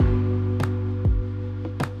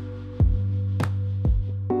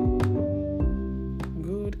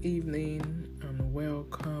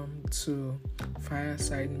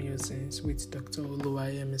Fireside Musings with Dr.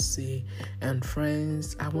 Yemisi and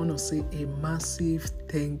friends. I want to say a massive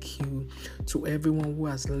thank you to everyone who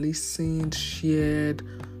has listened, shared,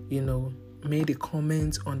 made a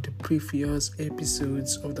comment on the previous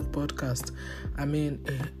episodes of the podcast.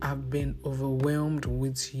 I've been overwhelmed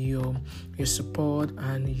with your support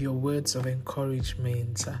and your words of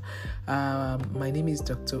encouragement. My name is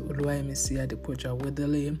Dr. Yemisi Adepoja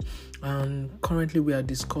Wedele, and currently we are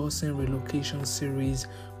discussing relocation series,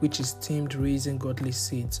 which is themed Raising Godly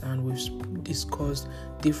Seeds, and we've discussed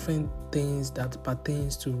different things that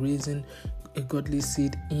pertains to raising a godly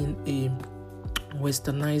seed in a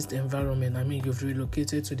westernized environment. You've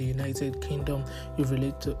relocated to the United Kingdom, you've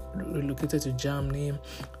relocated to Germany,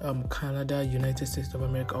 Canada, United States of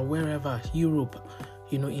America, or wherever, Europe,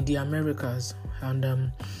 in the Americas,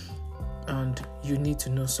 and you need to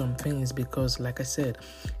know some things because, like I said,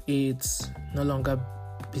 it's no longer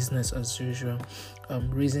business as usual,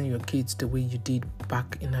 raising your kids the way you did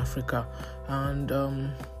back in Africa. And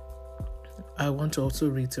I want to also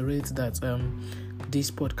reiterate that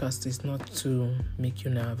this podcast is not to make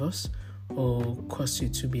you nervous or cause you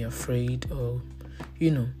to be afraid or,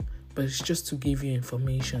 but it's just to give you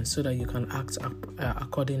information so that you can act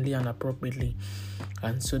accordingly and appropriately,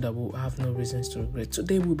 and so that we'll have no reasons to regret.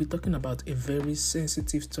 Today we'll be talking about a very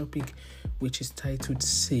sensitive topic, which is titled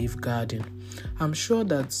safeguarding. I'm sure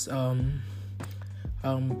that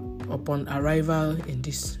upon arrival in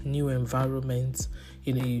this new environment,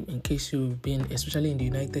 in case you've been, especially in the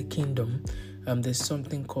United Kingdom, there's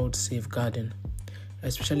something called safeguarding.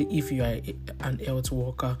 Especially if you are an health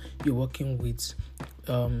worker, you're working with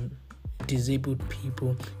disabled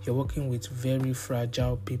people, you're working with very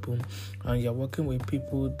fragile people, and you're working with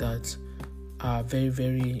people that are very,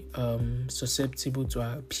 very susceptible to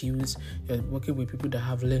abuse. You're working with people that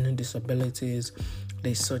have learning disabilities.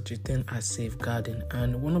 There's such a thing as safeguarding,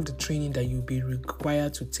 and one of the training that you'll be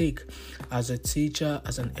required to take as a teacher,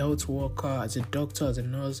 as an health worker, as a doctor, as a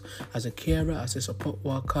nurse, as a carer, as a support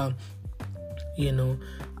worker,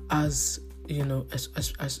 as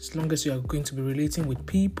long as you are going to be relating with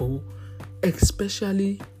people,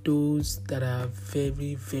 especially those that are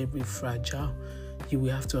very, very fragile, you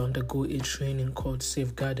will have to undergo a training called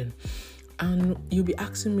safeguarding. And you'll be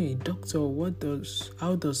asking me, Doctor,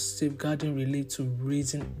 how does safeguarding relate to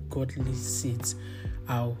raising godly seeds?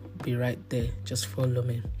 I'll be right there. Just follow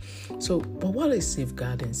me. But what is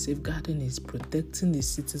safeguarding? Safeguarding is protecting the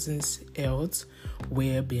citizens' health,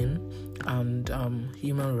 well-being, and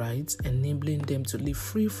human rights, enabling them to live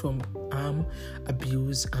free from harm,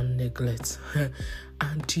 abuse, and neglect.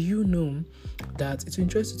 And do you know that it's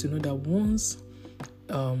interesting to know that once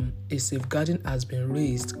a safeguarding has been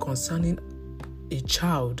raised concerning a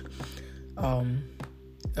child,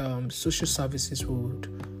 social services would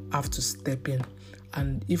have to step in,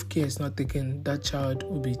 and if care is not taken, that child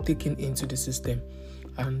will be taken into the system,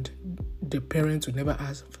 and the parents will never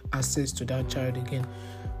have access to that child again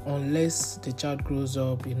unless the child grows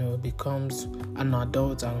up, becomes an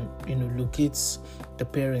adult and locates the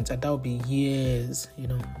parents, and that will be years.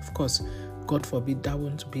 Of course, God forbid that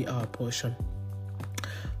won't be our portion.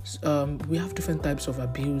 We have different types of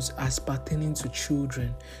abuse as pertaining to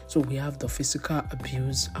children. So we have the physical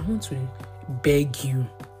abuse. I want to beg you,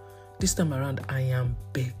 this time around I am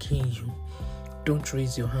begging you, don't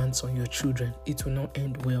raise your hands on your children. It will not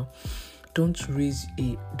end well. Don't raise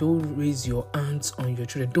your hands on your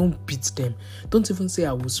children. Don't beat them. Don't even say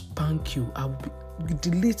I will spank you.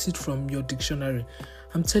 Delete it from your dictionary.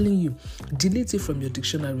 I'm telling you, delete it from your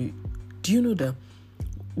dictionary. Do you know that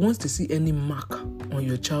once they see any mark on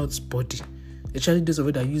your child's body, especially those of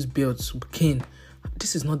you that use belts, cane,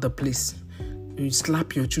 this is not the place. You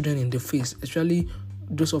slap your children in the face, especially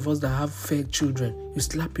those of us that have fair children. You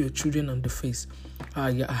slap your children on the face.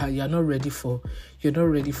 You're not ready for the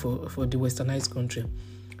westernized country.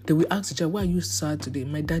 They will ask the child, why are you sad today?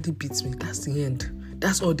 My daddy beats me. That's the end.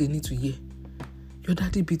 That's all they need to hear. Your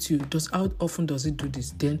daddy beats you. How often does he do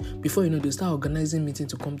this? Then, before you know, they start organizing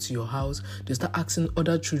meetings to come to your house. They start asking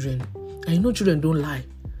other children. And children don't lie.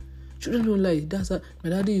 Children don't lie. That's how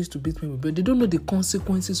my daddy used to beat me, but they don't know the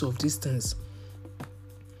consequences of these things.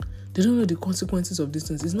 They don't know the consequences of these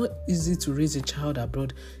things. It's not easy to raise a child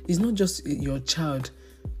abroad. It's not just your child.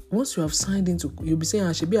 Once you have signed into, you'll be saying,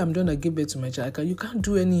 Ashebi, I'm going to give birth to my child. You can't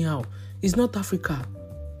do anyhow. It's not Africa.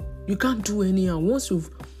 You can't do anyhow. Once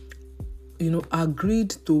you've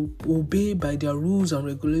agreed to obey by their rules and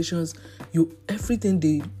regulations, everything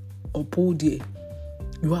they uphold here,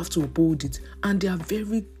 you have to uphold it. And they are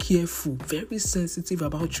very careful, very sensitive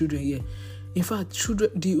about children here. In fact,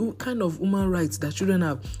 children, the kind of human rights that children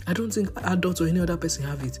have, I don't think adults or any other person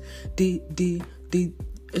have it. They they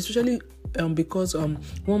especially because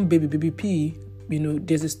one baby P,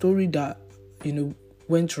 there's a story that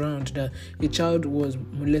went around that a child was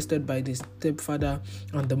molested by the stepfather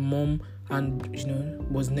and the mom, and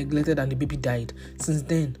was neglected, and the baby died. Since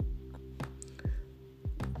then,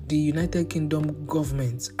 the United Kingdom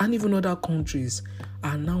government and even other countries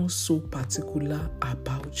are now so particular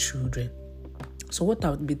about children. So what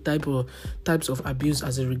are the types of abuse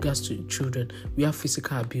as it regards to children? We have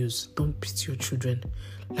physical abuse. Don't beat your children.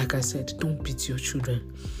 Like I said, don't beat your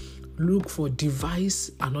children. Look for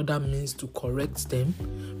device and other means to correct them,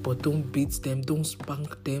 but don't beat them, don't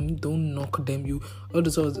spank them, don't knock them.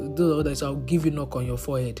 Those others, I'll give you a knock on your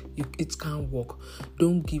forehead. It can't work.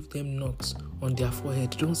 Don't give them knocks on their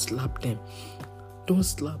forehead. Don't slap them. Don't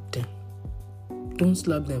slap them. Don't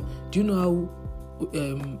slap them. Do you know how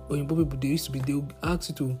Oyinbo people, they'll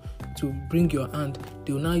ask you to bring your hand.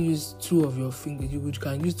 They will now use two of your fingers. You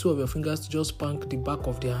can use two of your fingers to just spank the back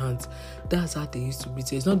of their hands. That's how they used to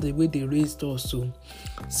beat. It's not the way they raised us. So,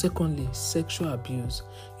 secondly, sexual abuse.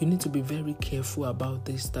 You need to be very careful about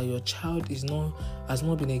this, that your child has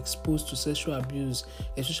not been exposed to sexual abuse,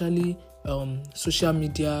 especially social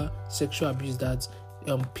media sexual abuse, that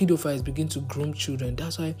pedophiles begin to groom children.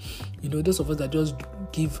 That's why those of us that just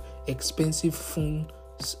give expensive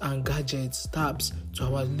phones and gadgets, tabs to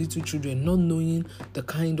our little children, not knowing the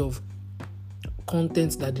kind of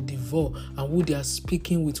content that they devour and who they are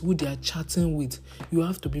speaking with, who they are chatting with. You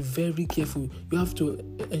have to be very careful. You have to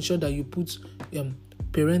ensure that you put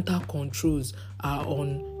parental controls are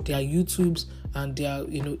on their YouTubes and their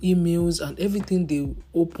emails, and everything they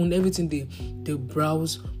open, everything they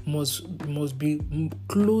browse must be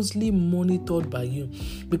closely monitored by you.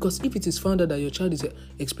 Because if it is found out that your child is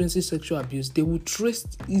experiencing sexual abuse, they will trace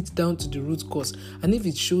it down to the root cause. And if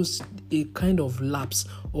it shows a kind of lapse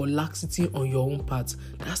or laxity on your own part,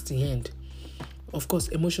 that's the end. Of course,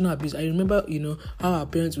 emotional abuse. I remember, how our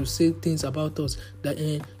parents would say things about us that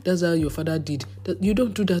that's how your father did. That you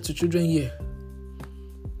don't do that to children here.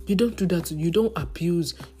 You don't do that. You don't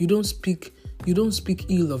abuse. You don't speak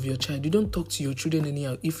ill of your child. You don't talk to your children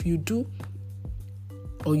anyhow. If you do,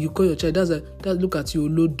 or you call your child, look at your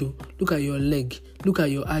lodo, look at your leg, look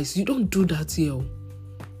at your eyes. You don't do that here.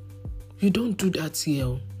 You don't do that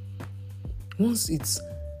here. Once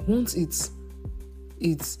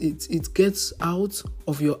it gets out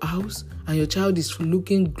of your house and your child is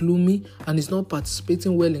looking gloomy and is not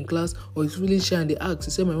participating well in class, or is really shy and they ask, they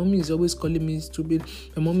say, my mommy is always calling me stupid,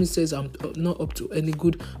 my mommy says I'm not up to any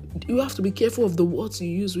good. You have to be careful of the words you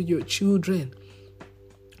use with your children.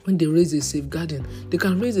 When they raise a safeguarding, they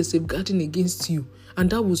can raise a safeguarding against you, and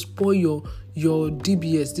that will spoil your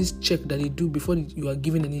DBS, this check that they do before you are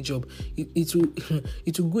given any job. It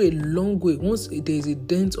will go a long way. Once there is a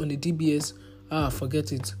dent on the DBS,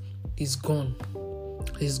 forget it. It's gone.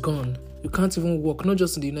 It's gone. You can't even walk, not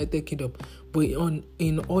just in the United Kingdom, but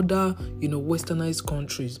in other, westernized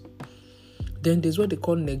countries. Then there's what they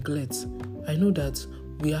call neglect. I know that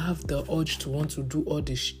we have the urge to want to do all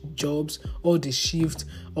the jobs, all the shifts,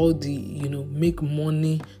 all the, make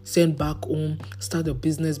money, send back home, start a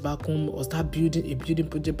business back home, or start building a building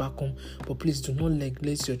project back home. But please do not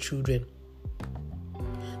neglect your children.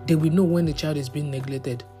 They will know when the child is being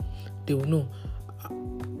neglected. They will know.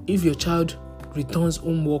 If your child returns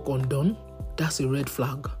homework undone, that's a red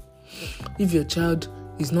flag. If your child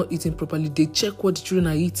is not eating properly, they check what the children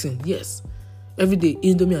are eating. Yes. Every day,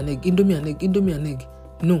 Indomie and egg, Indomie and egg, Indomie and egg.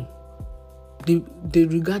 No. They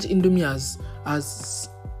regard Indomie as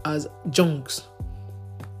junks.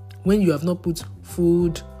 When you have not put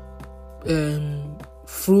food,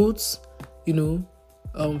 fruits,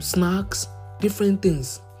 snacks, different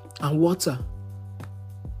things, and water.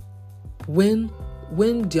 When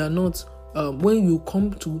they are not, when you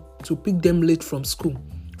come to pick them late from school,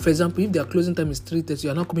 for example, if their closing time is 3:30,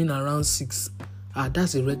 you are not coming around 6.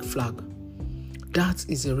 That's a red flag. That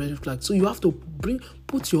is a red flag. So you have to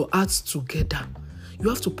put your hearts together. You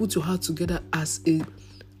have to put your heart together as a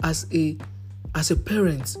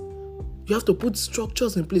parent. You have to put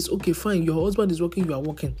structures in place. Okay, fine. Your husband is working. You are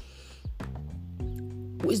working.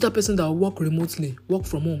 Who is that person that will work remotely, work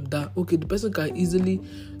from home? That the person can easily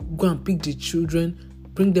go and pick the children,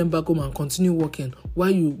 bring them back home, and continue working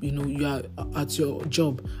while you are at your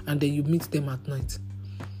job, and then you meet them at night.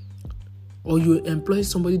 Or you employ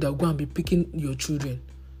somebody that will go and be picking your children.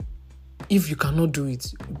 If you cannot do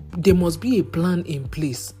it, there must be a plan in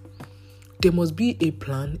place. There must be a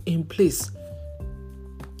plan in place.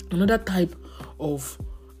 Another type of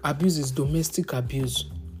abuse is domestic abuse.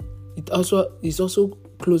 It is also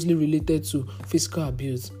closely related to physical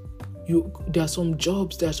abuse. there are some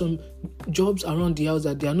jobs around the house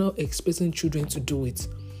that they are not expecting children to do it.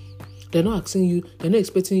 They're not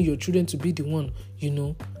expecting your children to be the one,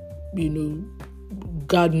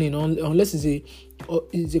 gardening, unless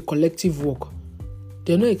it's a collective work.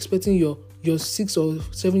 They're not expecting your 6 or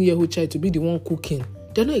 7-year-old child to be the one cooking.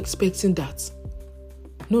 They're not expecting that.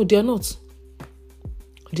 No, they are not.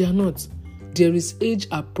 They are not. There is age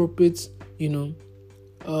appropriate,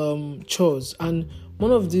 chores. And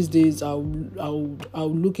one of these days, I'll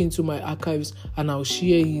look into my archives and I'll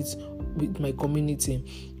share it with my community,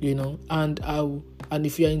 and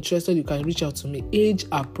if you're interested, you can reach out to me. Age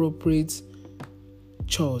appropriate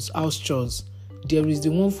chores, house chores. There is the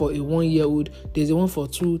one for a 1-year-old. There's the one for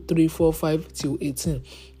 2, 3, 4, 5 till 18.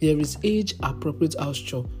 There is age appropriate house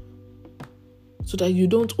chore, so that you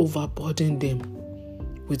don't overburden them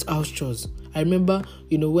with house chores. I remember,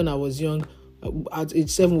 when I was young, at age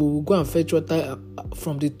 7, we would go and fetch water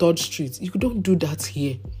from the 3rd street. You don't do that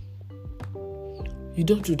here. You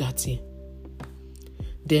don't do that here.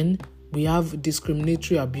 Then we have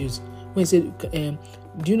discriminatory abuse. When I say,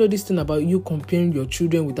 do you know this thing about you comparing your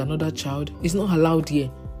children with another child? It's not allowed here.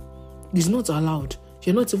 It's not allowed.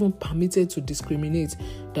 You're not even permitted to discriminate,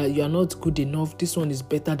 that you are not good enough, this one is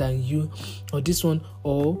better than you, or this one,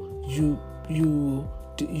 or you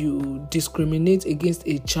discriminate against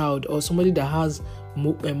a child or somebody that has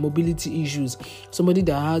mobility issues, somebody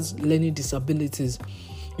that has learning disabilities.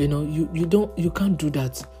 You can't do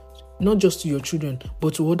that. Not just to your children,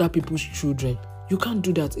 but to other people's children. You can't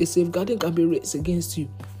do that. A safeguarding can be raised against you.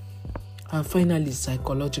 And finally,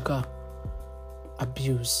 psychological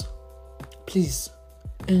abuse. Please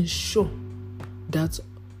ensure that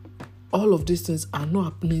all of these things are not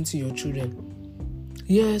happening to your children.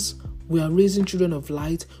 Yes, we are raising children of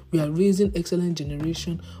light. We are raising excellent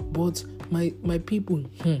generation. But my people,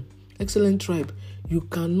 excellent tribe, you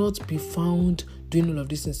cannot be found doing all of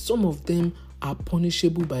these things. Some of them are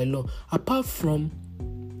punishable by law. Apart from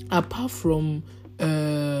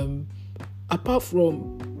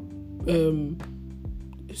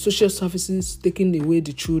social services taking away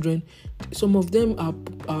the children, some of them are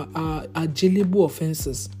jailable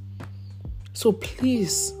offenses. So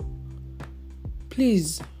please,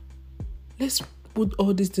 let's put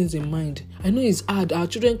all these things in mind. I know it's hard. Our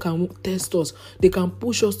children can test us. They can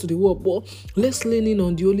push us to the wall. But let's lean in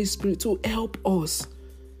on the Holy Spirit to help us.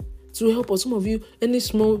 Some of you, any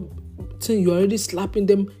small thing, you're already slapping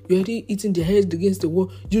them. You're already hitting their heads against the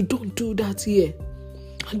wall. You don't do that here.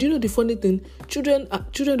 And do you know the funny thing? Children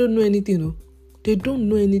don't know anything. No? They don't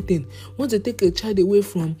know anything. Once they take a child away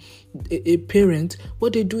from a parent,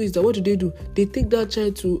 what they do is that, what do? They take that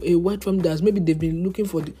child to a white family that's maybe they've been looking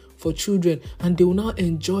for children, and they will now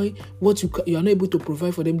enjoy what you are not able to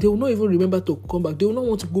provide for them. They will not even remember to come back. They will not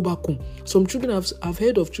want to go back home. Some children, I've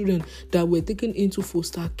heard of children that were taken into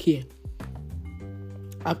foster care.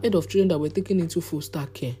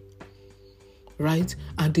 Right?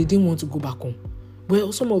 And they didn't want to go back home.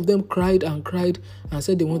 Well, some of them cried and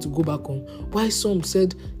said they want to go back home. While some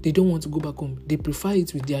said they don't want to go back home. They prefer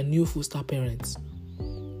it with their new foster parents.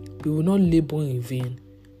 We will not labor in vain.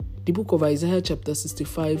 The book of Isaiah chapter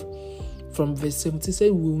 65 from verse 17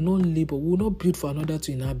 said, we will not labor, we will not build for another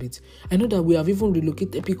to inhabit. I know that we have even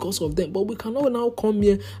relocated because of them, but we cannot now come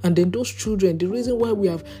here and then those children, the reason why we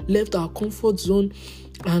have left our comfort zone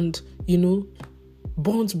and,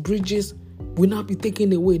 burnt bridges will not be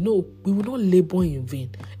taken away. No, we will not labor in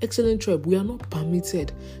vain. Excellent tribe, we are not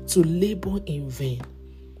permitted to labor in vain.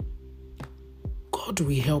 God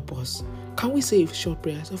will help us. Can we say a short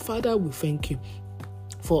prayer? So, Father, we thank you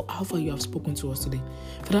for how far you have spoken to us today.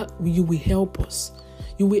 Father, you will help us.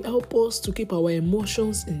 You will help us to keep our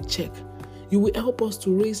emotions in check. You will help us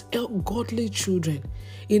to raise godly children.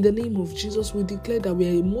 In the name of Jesus, we declare that we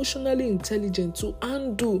are emotionally intelligent to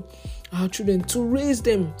undo our children, to raise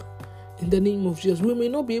them. In the name of Jesus, we may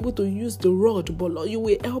not be able to use the rod, but Lord, you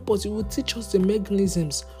will help us. You will teach us the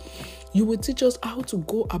mechanisms. You will teach us how to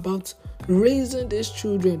go about raising these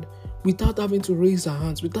children without having to raise our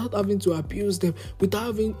hands, without having to abuse them,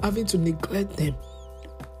 without having to neglect them.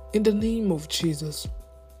 In the name of Jesus.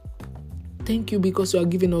 Thank you because you are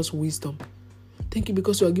giving us wisdom. Thank you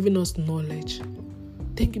because you are giving us knowledge.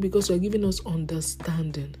 Thank you because you are giving us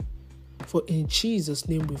understanding. For in Jesus'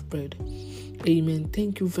 name we've prayed. Amen.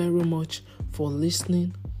 Thank you very much for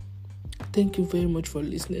listening. Thank you very much for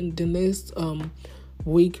listening. The next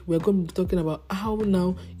week, we're going to be talking about how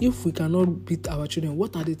now, if we cannot beat our children,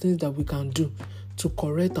 what are the things that we can do to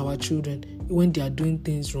correct our children when they are doing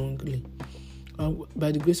things wrongly.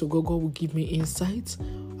 By the grace of God, God will give me insights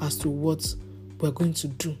as to what we're going to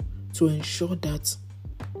do to ensure that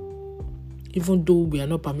Even though we are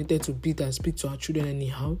not permitted to beat and speak to our children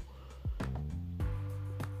anyhow,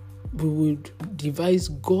 we would devise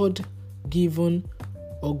God-given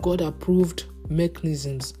or God-approved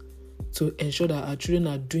mechanisms to ensure that our children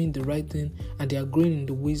are doing the right thing and they are growing in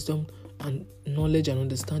the wisdom and knowledge and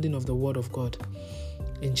understanding of the Word of God.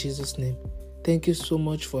 In Jesus' name. Thank you so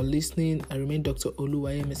much for listening. I remain Dr.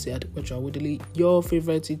 Yemisi Adekwacho, your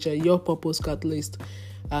favorite teacher, your purpose catalyst.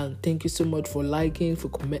 And thank you so much for liking, for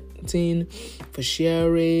commenting, for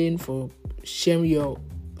sharing your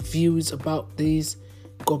views about this.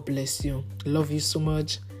 God bless you. Love you so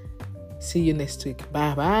much. See you next week.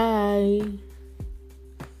 Bye bye.